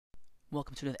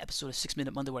Welcome to another episode of 6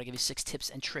 Minute Monday, where I give you 6 tips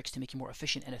and tricks to make you more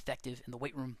efficient and effective in the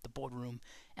weight room, the boardroom,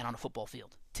 and on a football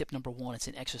field. Tip number 1, it's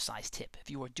an exercise tip. If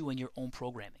you are doing your own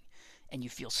programming and you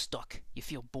feel stuck, you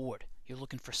feel bored, you're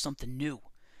looking for something new,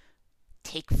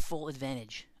 take full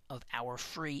advantage of our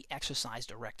free exercise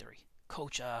directory.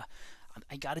 Coach,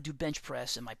 I got to do bench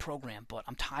press in my program, but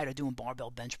I'm tired of doing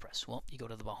barbell bench press. Well, you go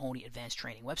to the Mahoney Advanced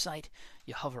Training website,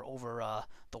 you hover over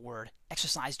the word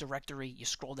exercise directory, you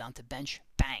scroll down to bench,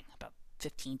 bang, about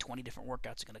 15, 20 different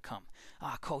workouts are going to come.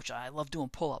 Coach, I love doing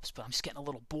pull-ups, but I'm just getting a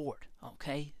little bored.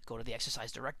 Okay, go to the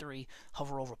exercise directory,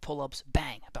 hover over pull-ups,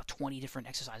 bang, about 20 different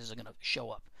exercises are going to show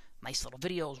up. Nice little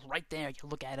videos right there. You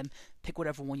look at them, pick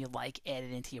whatever one you like, add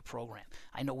it into your program.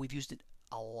 I know we've used it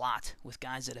a lot with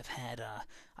guys that have had,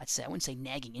 I wouldn't say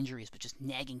nagging injuries, but just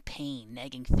nagging pain,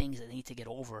 nagging things that they need to get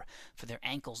over for their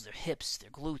ankles, their hips, their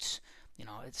glutes. You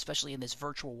know, especially in this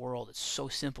virtual world, it's so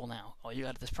simple now. Oh, you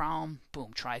got this problem?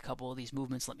 Boom, try a couple of these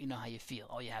movements, let me know how you feel.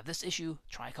 Oh, you have this issue?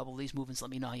 Try a couple of these movements, let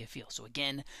me know how you feel. So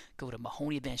again, go to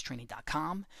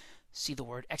MahoneyAdvancedTraining.com, see the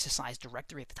word exercise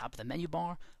directory at the top of the menu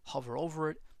bar, hover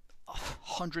over it.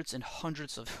 Hundreds and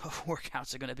hundreds of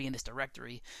workouts are going to be in this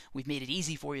directory. We've made it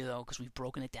easy for you, though, because we've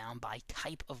broken it down by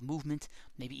type of movement,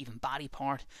 maybe even body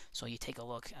part. So you take a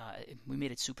look. We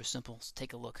made it super simple. So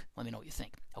take a look. Let me know what you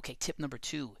think. Okay, tip number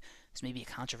 2. This may be a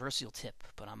controversial tip,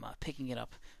 but I'm picking it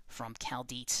up from Cal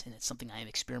Dietz, and it's something I am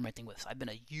experimenting with. I've been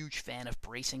a huge fan of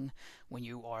bracing when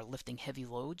you are lifting heavy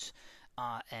loads,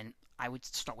 and I would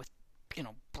start with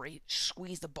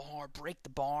squeeze the bar, break the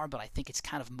bar, but I think it's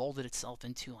kind of molded itself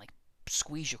into like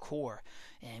squeeze your core.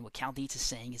 And what Cal Dietz is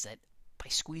saying is that by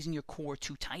squeezing your core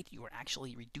too tight, you are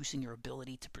actually reducing your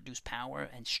ability to produce power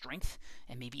and strength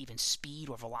and maybe even speed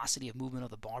or velocity of movement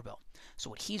of the barbell. So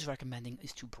what he's recommending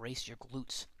is to brace your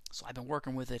glutes. So I've been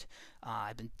working with it.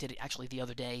 Did it actually the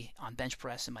other day on bench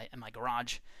press in my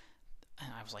garage.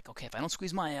 And I was like, okay, if I don't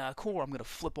squeeze my core, I'm going to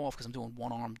flip off because I'm doing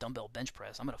one-arm dumbbell bench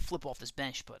press. I'm going to flip off this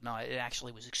bench, but no, it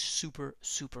actually was super,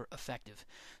 super effective.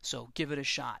 So give it a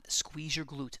shot. Squeeze your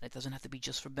glutes, and it doesn't have to be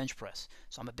just for bench press.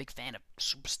 So I'm a big fan of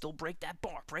still break that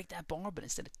bar, but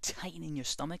instead of tightening your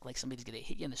stomach like somebody's going to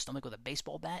hit you in the stomach with a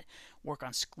baseball bat, work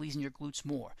on squeezing your glutes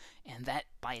more. And that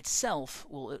by itself,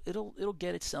 it'll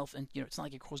get itself, and it's not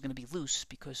like your core's going to be loose,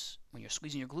 because when you're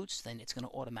squeezing your glutes, then it's going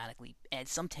to automatically add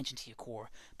some tension to your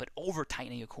core, but over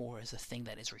tightening your core is the thing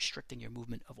that is restricting your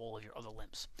movement of all of your other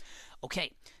limbs.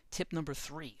 Okay, tip number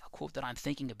 3, a quote that I'm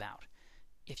thinking about.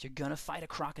 If you're going to fight a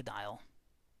crocodile,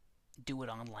 do it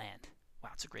on land. Wow,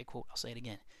 it's a great quote. I'll say it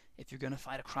again. If you're going to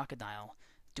fight a crocodile,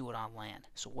 do it on land.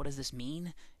 So what does this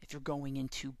mean? If you're going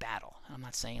into battle, and I'm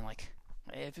not saying like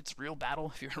if it's real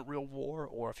battle, if you're in a real war,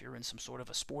 or if you're in some sort of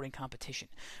a sporting competition,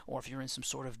 or if you're in some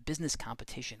sort of business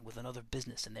competition with another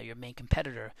business and they're your main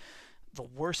competitor, the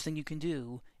worst thing you can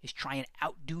do is try and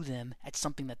outdo them at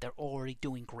something that they're already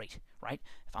doing great, right?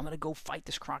 If I'm going to go fight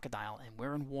this crocodile and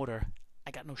we're in water,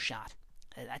 I got no shot.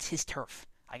 That's his turf.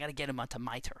 I got to get him onto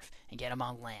my turf and get him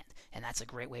on land, and that's a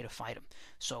great way to fight him.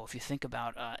 So if you think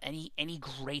about any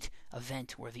great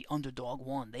event where the underdog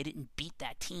won, they didn't beat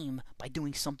that team by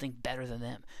doing something better than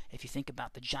them. If you think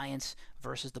about the Giants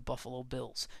versus the Buffalo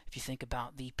Bills, if you think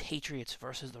about the Patriots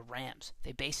versus the Rams,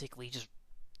 they basically just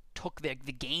took the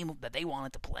game that they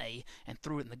wanted to play and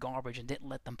threw it in the garbage and didn't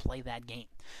let them play that game.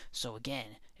 So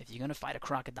again, if you're going to fight a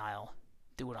crocodile,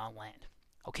 do it on land.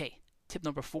 Okay. Tip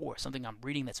number 4, something I'm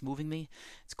reading that's moving me.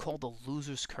 It's called The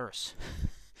Loser's Curse.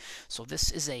 So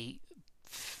this is a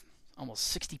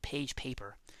almost 60-page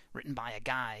paper written by a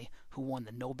guy who won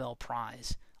the Nobel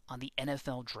Prize on the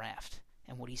NFL draft.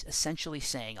 And what he's essentially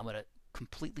saying, I'm going to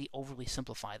completely overly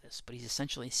simplify this, but he's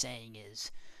essentially saying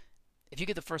is, if you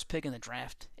get the first pick in the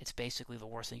draft, it's basically the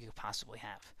worst thing you could possibly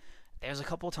have. There's a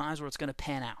couple of times where it's going to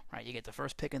pan out, right? You get the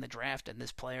first pick in the draft, and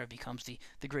this player becomes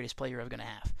the greatest player you're ever going to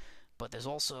have. But there's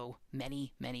also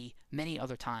many, many, many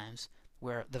other times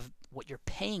where what you're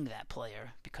paying that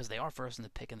player, because they are first in the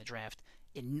pick in the draft,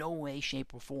 in no way,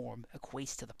 shape, or form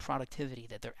equates to the productivity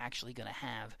that they're actually going to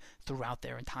have throughout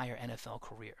their entire NFL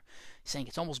career. Saying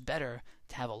it's almost better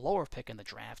to have a lower pick in the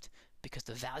draft because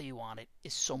the value on it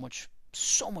is so much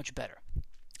better.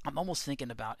 I'm almost thinking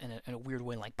about, in a weird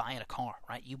way, like buying a car,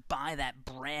 right? You buy that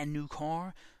brand new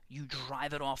car, you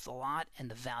drive it off the lot, and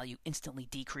the value instantly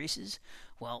decreases.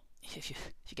 Well, if you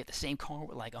get the same car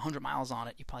with like 100 miles on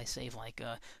it, you probably save like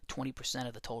 20%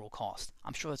 of the total cost.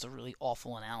 I'm sure that's a really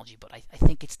awful analogy, but I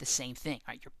think it's the same thing,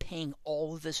 right? You're paying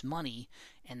all of this money,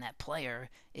 and that player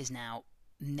is now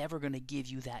never going to give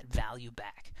you that value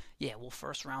back. Yeah, well,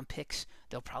 first round picks,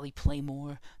 they'll probably play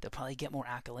more. They'll probably get more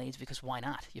accolades because why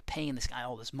not? You're paying this guy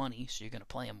all this money, so you're going to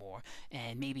play him more.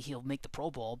 And maybe he'll make the Pro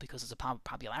Bowl because it's a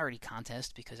popularity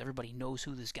contest because everybody knows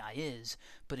who this guy is.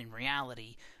 But in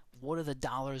reality, what are the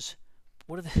dollars?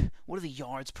 What are the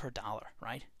yards per dollar,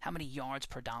 right? How many yards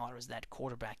per dollar is that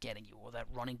quarterback getting you or that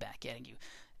running back getting you?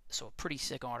 So a pretty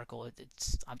sick article.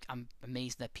 I'm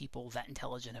amazed that people that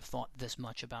intelligent have thought this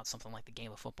much about something like the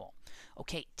game of football.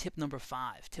 Okay, tip number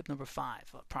five,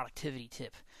 a productivity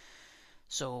tip.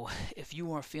 So if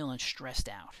you are feeling stressed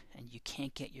out and you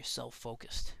can't get yourself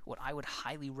focused, what I would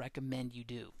highly recommend you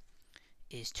do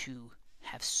is to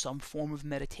have some form of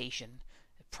meditation,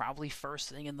 probably first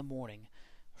thing in the morning,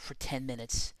 for 10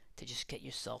 minutes to just get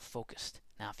yourself focused.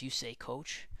 Now, if you say,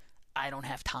 Coach, I don't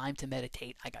have time to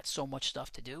meditate, I got so much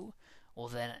stuff to do, well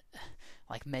then,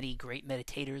 like many great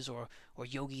meditators or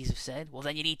yogis have said, well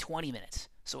then you need 20 minutes.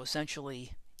 So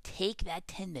essentially, take that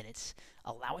 10 minutes,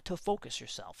 allow it to focus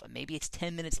yourself, and maybe it's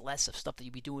 10 minutes less of stuff that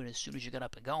you'll be doing as soon as you get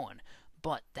up and going,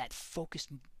 but that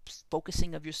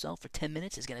focusing of yourself for 10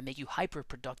 minutes is going to make you hyper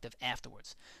productive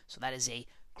afterwards. So that is a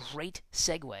great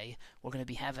segue. We're going to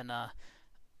be having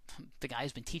the guy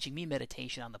who's been teaching me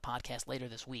meditation on the podcast later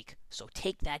this week. So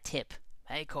take that tip.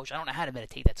 Hey, Coach, I don't know how to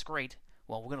meditate. That's great.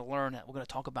 Well, we're going to learn that. We're going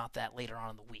to talk about that later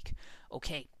on in the week.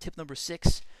 Okay, tip number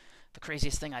 6, the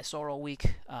craziest thing I saw all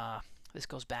week. This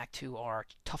goes back to our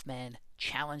Tough Man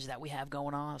challenge that we have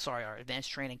going on. Our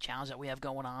advanced training challenge that we have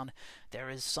going on. There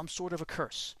is some sort of a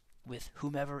curse with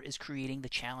whomever is creating the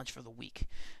challenge for the week.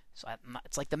 So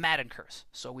it's like the Madden curse.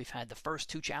 So we've had the first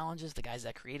 2 challenges. The guys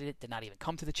that created it did not even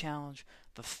come to the challenge.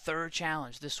 The 3rd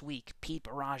challenge this week, Pete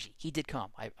Baraji, he did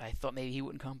come. I thought maybe he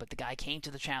wouldn't come, but the guy came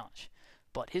to the challenge.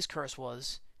 But his curse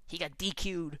was he got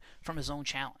DQ'd from his own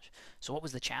challenge. So what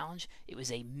was the challenge? It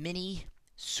was a mini,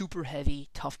 super heavy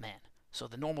Tough Man. So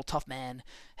the normal Tough Man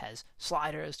has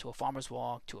sliders to a farmer's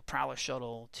walk, to a prowler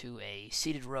shuttle, to a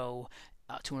seated row,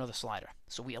 to another slider.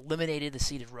 So we eliminated the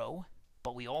seated row,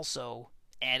 but we also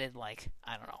added,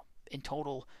 in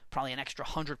total, probably an extra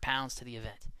 100 pounds to the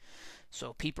event.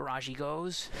 So Pete Baraji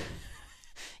goes.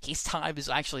 His time is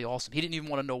actually awesome. He didn't even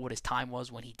want to know what his time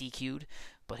was when he DQ'd,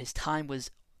 but his time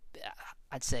was,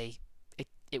 I'd say,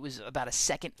 it was about a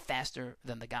second faster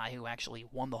than the guy who actually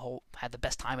had the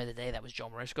best time of the day. That was Joe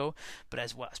Morisco. But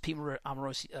as Pete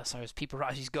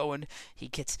Baraji's going,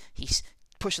 he's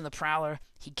pushing the prowler.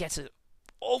 He gets it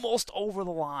almost over the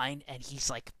line, and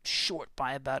he's short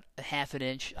by about a half an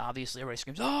inch. Obviously, everybody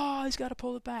screams, "Oh, he's got to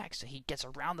pull it back!" So he gets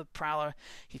around the prowler.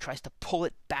 He tries to pull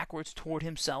it backwards toward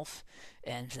himself,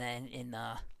 and then in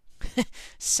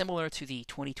similar to the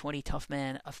 2020 Tough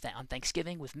Man on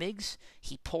Thanksgiving with Miggs,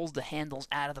 he pulls the handles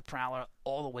out of the prowler.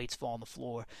 All the weights fall on the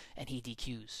floor, and he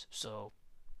DQs. So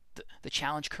the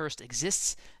challenge curse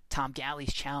exists. Tom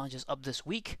Galley's challenge is up this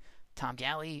week. Tom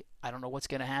Galley, I don't know what's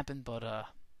going to happen, but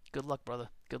good luck, brother.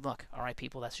 Good luck. All right,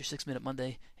 people, that's your 6-Minute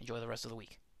Monday. Enjoy the rest of the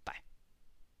week. Bye.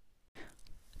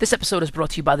 This episode is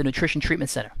brought to you by the Nutrition Treatment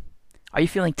Center. Are you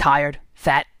feeling tired,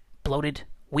 fat, bloated,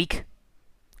 weak?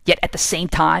 Yet at the same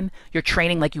time, you're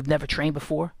training like you've never trained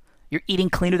before? You're eating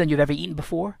cleaner than you've ever eaten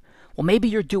before? Well, maybe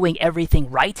you're doing everything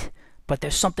right, but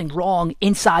there's something wrong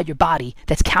inside your body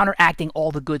that's counteracting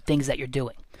all the good things that you're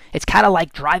doing. It's kind of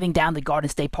like driving down the Garden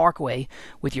State Parkway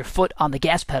with your foot on the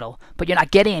gas pedal, but you're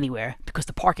not getting anywhere because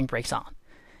the parking brake's on.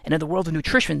 And in the world of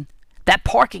nutrition, that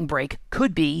parking brake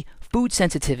could be food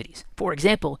sensitivities. For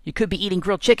example, you could be eating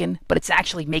grilled chicken, but it's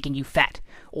actually making you fat.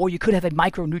 Or you could have a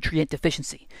micronutrient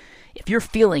deficiency. If you're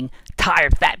feeling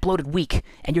tired, fat, bloated, weak,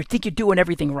 and you think you're doing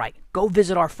everything right, go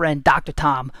visit our friend Dr.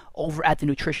 Tom over at the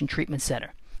Nutrition Treatment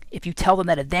Center. If you tell them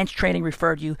that Advanced Training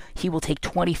referred you, he will take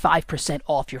 25%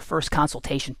 off your first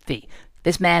consultation fee.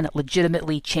 This man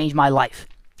legitimately changed my life.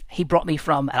 He brought me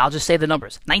from, and I'll just say the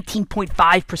numbers,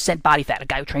 19.5% body fat, a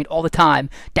guy who trained all the time,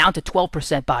 down to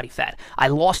 12% body fat. I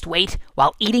lost weight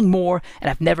while eating more, and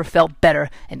I've never felt better.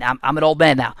 And I'm an old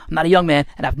man now. I'm not a young man,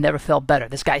 and I've never felt better.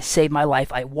 This guy saved my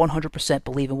life. I 100%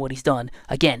 believe in what he's done.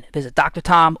 Again, visit Dr.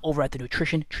 Tom over at the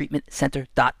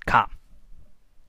nutritiontreatmentcenter.com.